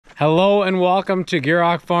Hello and welcome to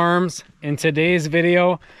Gierok Farms. In today's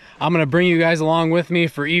video, I'm going to bring you guys along with me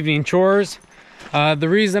for evening chores. The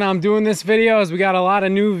reason I'm doing this video is we got a lot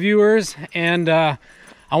of new viewers, and I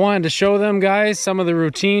wanted to show them guys some of the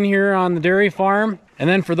routine here on the dairy farm. And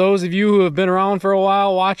then for those of you who have been around for a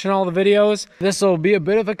while watching all the videos, this will be a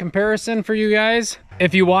bit of a comparison for you guys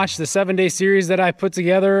if you watch the 7-day series that I put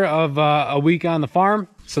together of a week on the farm.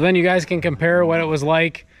 So then you guys can compare what it was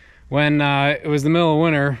like when it was the middle of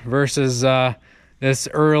winter versus this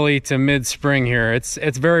early to mid-spring here. It's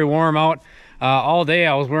very warm out. All day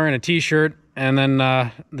I was wearing a t-shirt, and then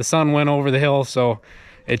the sun went over the hill, so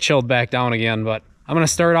it chilled back down again. But I'm gonna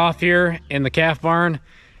start off here in the calf barn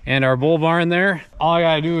and our bull barn there. All I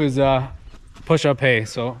gotta do is push up hay,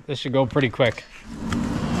 so this should go pretty quick.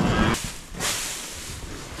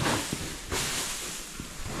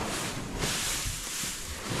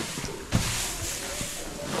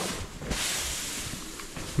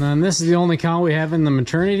 And this is the only cow we have in the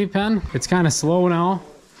maternity pen. It's kind of slow now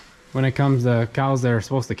when it comes to cows that are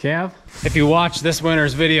supposed to calve. If you watch this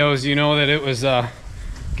winter's videos, you know that it was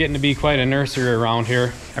getting to be quite a nursery around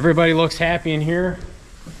here. Everybody looks happy in here.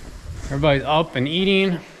 Everybody's up and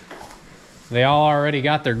eating. They all already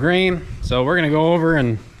got their grain. So we're gonna go over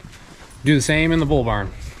and do the same in the bull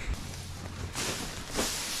barn.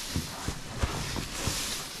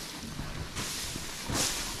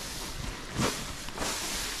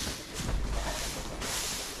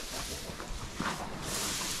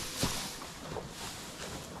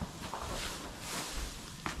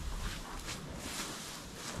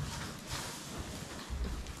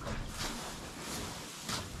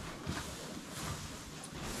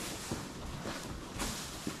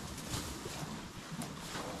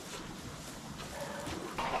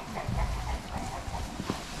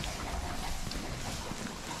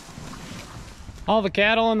 All the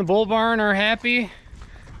cattle in the bull barn are happy.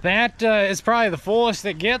 That is probably the fullest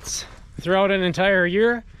it gets throughout an entire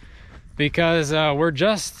year, because we're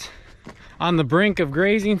just on the brink of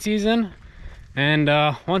grazing season, and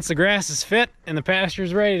once the grass is fit and the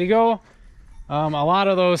pasture's ready to go, a lot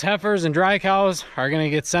of those heifers and dry cows are going to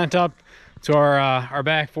get sent up to our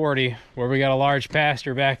back 40, where we got a large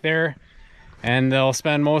pasture back there, and they'll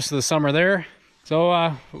spend most of the summer there.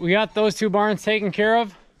 So we got those two barns taken care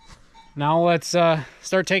of. Now let's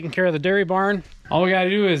start taking care of the dairy barn. All we gotta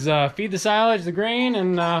do is feed the silage, the grain,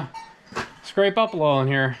 and scrape up a little in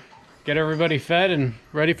here. Get everybody fed and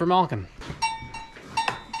ready for milking.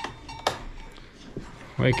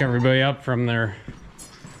 Wake everybody up from their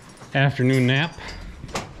afternoon nap.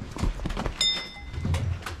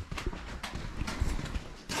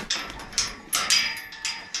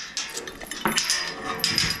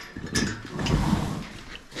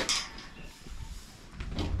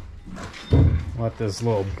 Let this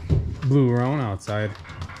little blue roan outside.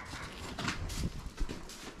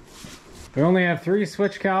 We only have 3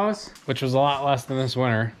 switch cows, which was a lot less than this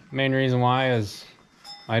winter. Main reason why is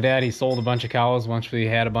my daddy sold a bunch of cows once we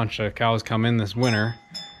had a bunch of cows come in this winter,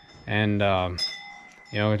 and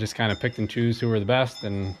you know, just kind of picked and choose who were the best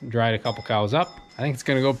and dried a couple cows up. I think it's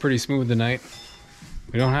gonna go pretty smooth tonight.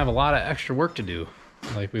 We don't have a lot of extra work to do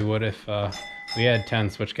like we would if we had 10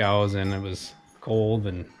 switch cows and it was cold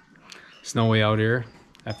and snowy out here.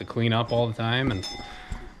 Have to clean up all the time, and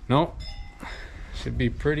nope, should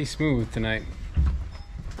be pretty smooth tonight.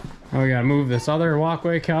 Now we gotta move this other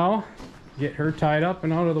walkway cow, get her tied up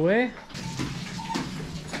and out of the way.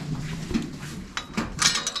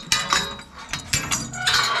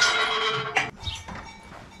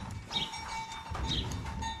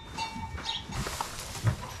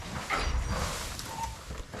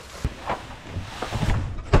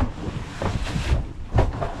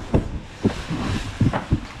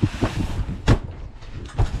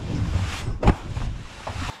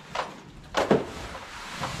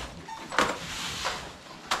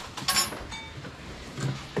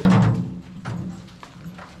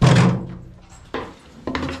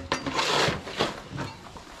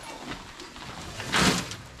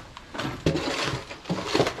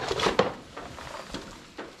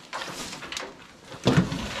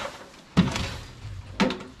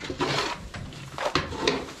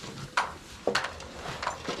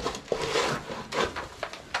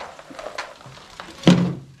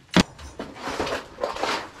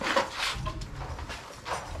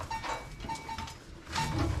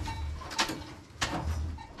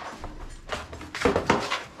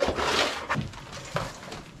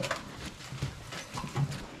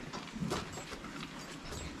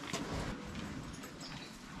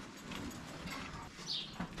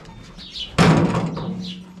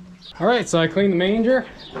 All right, so I cleaned the manger,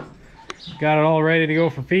 got it all ready to go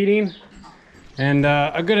for feeding. And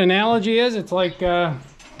a good analogy is it's like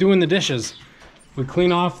doing the dishes. We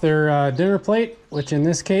clean off their dinner plate, which in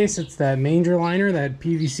this case, it's that manger liner, that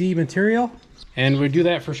PVC material. And we do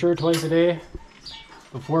that for sure twice a day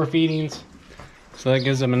before feedings. So that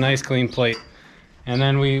gives them a nice clean plate. And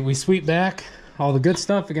then we sweep back all the good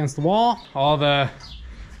stuff against the wall. All the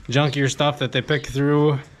junkier stuff that they pick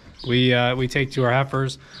through, we take to our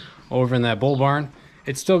heifers over in that bull barn.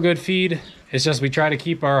 It's still good feed. It's just we try to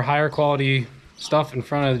keep our higher quality stuff in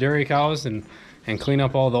front of the dairy cows and clean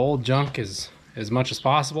up all the old junk as much as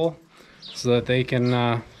possible so that they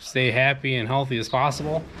can stay happy and healthy as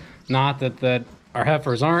possible. Not that our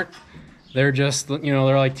heifers aren't. They're just, you know,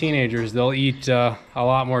 they're like teenagers. They'll eat a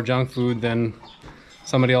lot more junk food than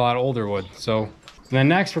somebody a lot older would. So then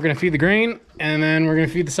next we're gonna feed the grain, and then we're gonna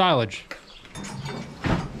feed the silage.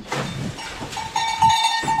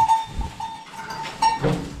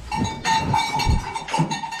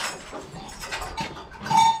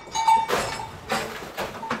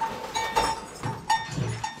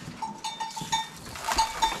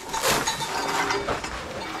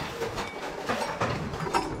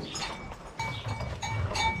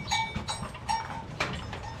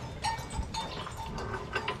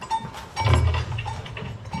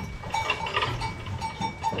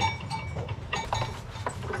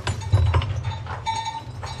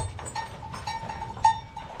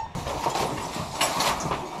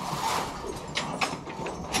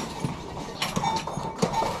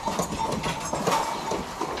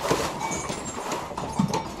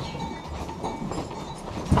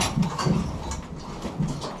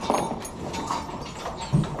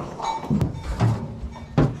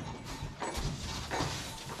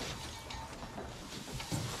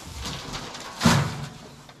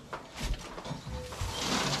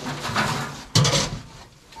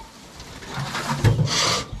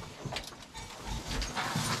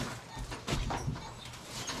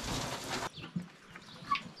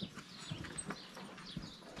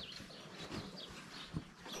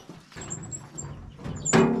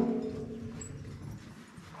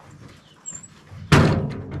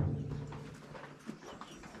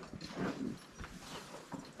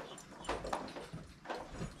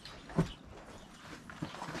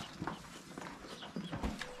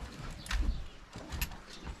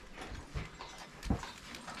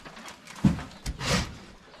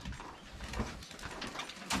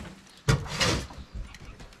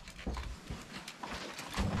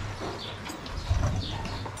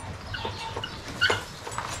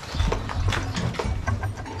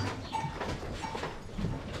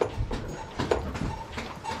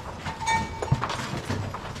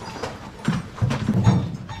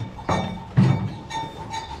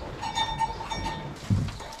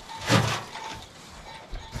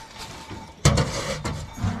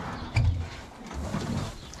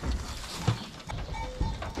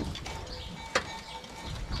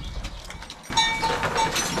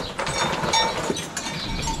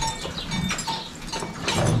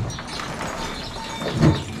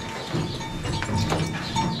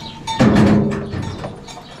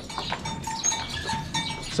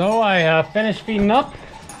 So I finished feeding up.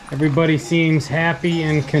 Everybody seems happy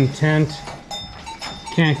and content.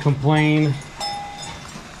 Can't complain.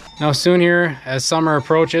 Now soon here, as summer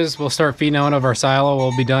approaches, we'll start feeding out of our silo.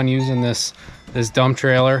 We'll be done using this dump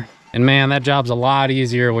trailer. And man, that job's a lot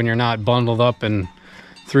easier when you're not bundled up in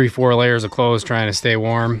 3-4 layers of clothes trying to stay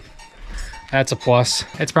warm. That's a plus.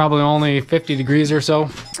 It's probably only 50 degrees or so.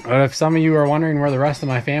 But if some of you are wondering where the rest of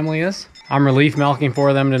my family is, I'm relief milking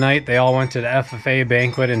for them tonight. They all went to the FFA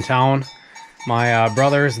banquet in town. My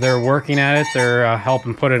brothers, they're working at it. They're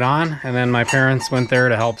helping put it on. And then my parents went there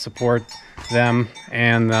to help support them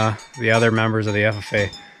and the other members of the FFA.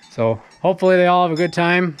 So hopefully they all have a good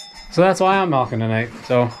time. So that's why I'm milking tonight.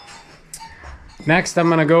 So next I'm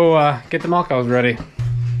gonna go get the milk cows ready.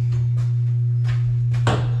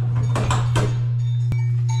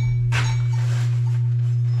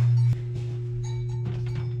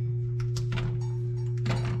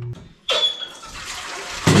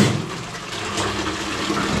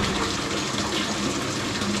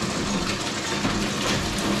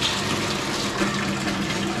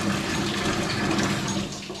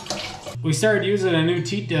 We started using a new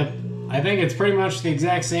teat dip. I think it's pretty much the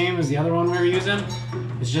exact same as the other one we were using.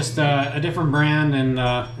 It's just a different brand and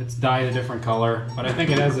it's dyed a different color, but I think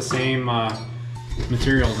it has the same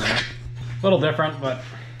materials in it. A little different, but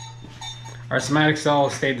our somatic cell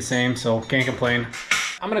stayed the same, so can't complain.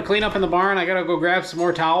 I'm gonna clean up in the barn. I gotta go grab some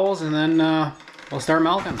more towels and then we'll start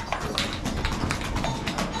milking.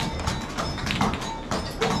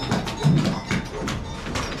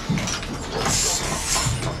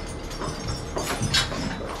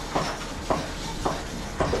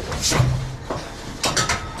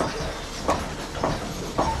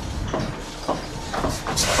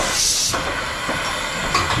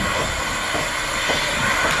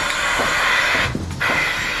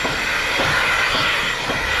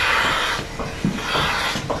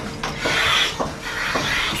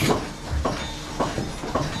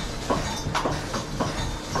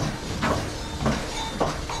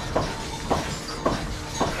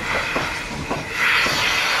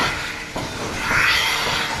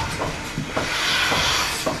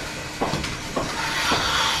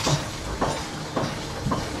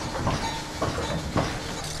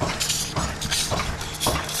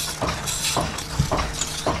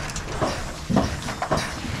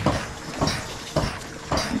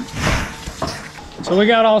 So we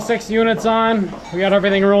got all 6 units on. We got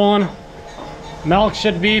everything rolling. Milk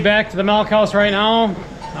should be back to the milk house right now.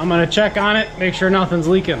 I'm gonna check on it, make sure nothing's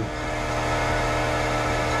leaking.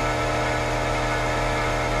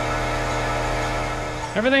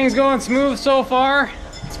 Everything's going smooth so far.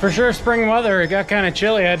 It's for sure spring weather. It got kind of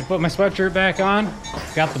chilly. I had to put my sweatshirt back on.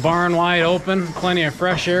 Got the barn wide open, plenty of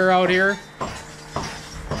fresh air out here.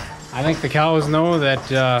 I think the cows know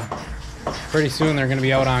that pretty soon they're gonna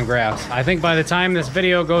be out on grass. I think by the time this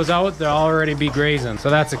video goes out, they'll already be grazing, so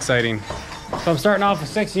that's exciting. So I'm starting off with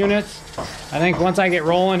 6 units. I think once I get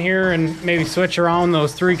rolling here and maybe switch around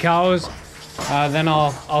those 3 cows, then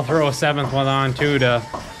I'll throw a 7th one on too to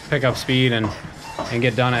pick up speed and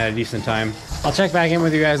get done at a decent time. I'll check back in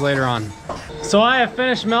with you guys later on. So I have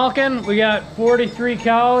finished milking. We got 43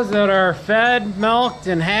 cows that are fed, milked,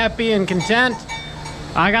 and happy and content.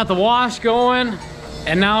 I got the wash going,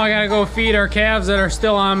 and now I gotta go feed our calves that are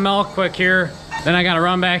still on milk quick here. Then I gotta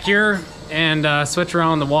run back here and switch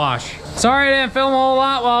around the wash. Sorry I didn't film a whole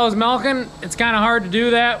lot while I was milking. It's kind of hard to do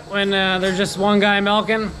that when there's just one guy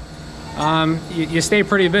milking. You stay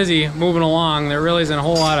pretty busy moving along. There really isn't a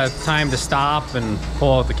whole lot of time to stop and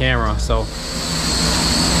pull out the camera, so.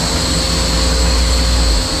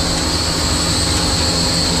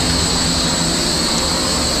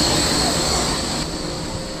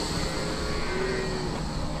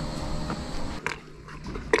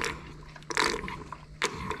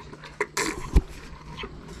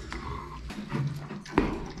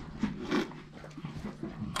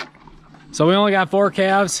 So we only got 4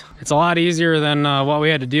 calves. It's a lot easier than what we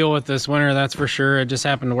had to deal with this winter, that's for sure. It just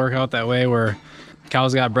happened to work out that way where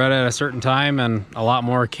cows got bred at a certain time and a lot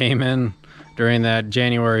more came in during that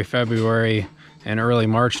January, February, and early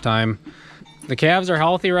March time. The calves are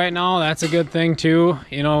healthy right now. That's a good thing too.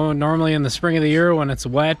 You know, normally in the spring of the year when it's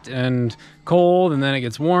wet and cold and then it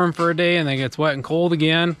gets warm for a day and then it gets wet and cold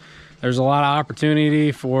again, there's a lot of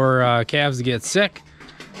opportunity for calves to get sick.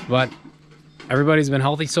 But everybody's been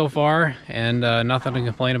healthy so far and nothing to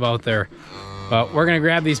complain about there. But we're gonna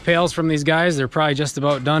grab these pails from these guys. They're probably just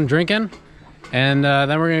about done drinking. And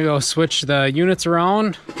then we're gonna go switch the units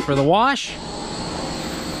around for the wash.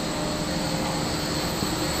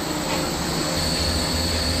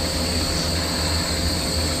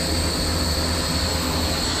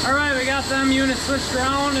 All right, we got them units switched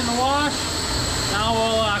around in the wash. Now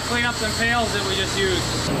we'll clean up them pails that we just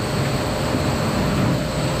used.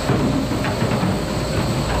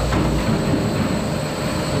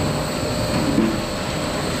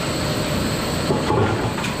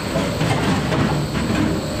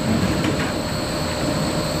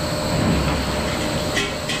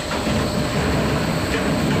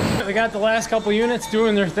 We got the last couple units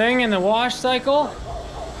doing their thing in the wash cycle.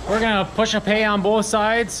 We're gonna push up hay on both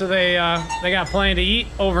sides so they got plenty to eat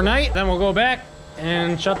overnight. Then we'll go back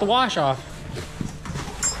and shut the wash off.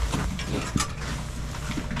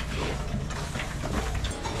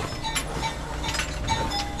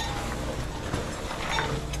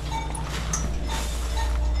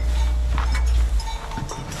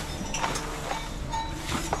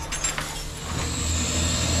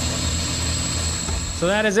 So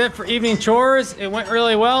that is it for evening chores. It went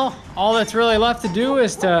really well. All that's really left to do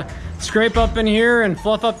is to scrape up in here and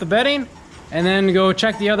fluff up the bedding and then go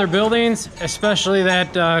check the other buildings, especially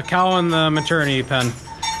that cow in the maternity pen.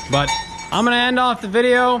 But I'm gonna end off the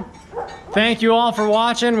video. Thank you all for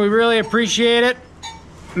watching. We really appreciate it.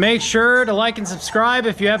 Make sure to like and subscribe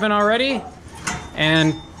if you haven't already,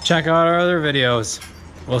 and check out our other videos.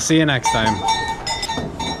 We'll see you next time.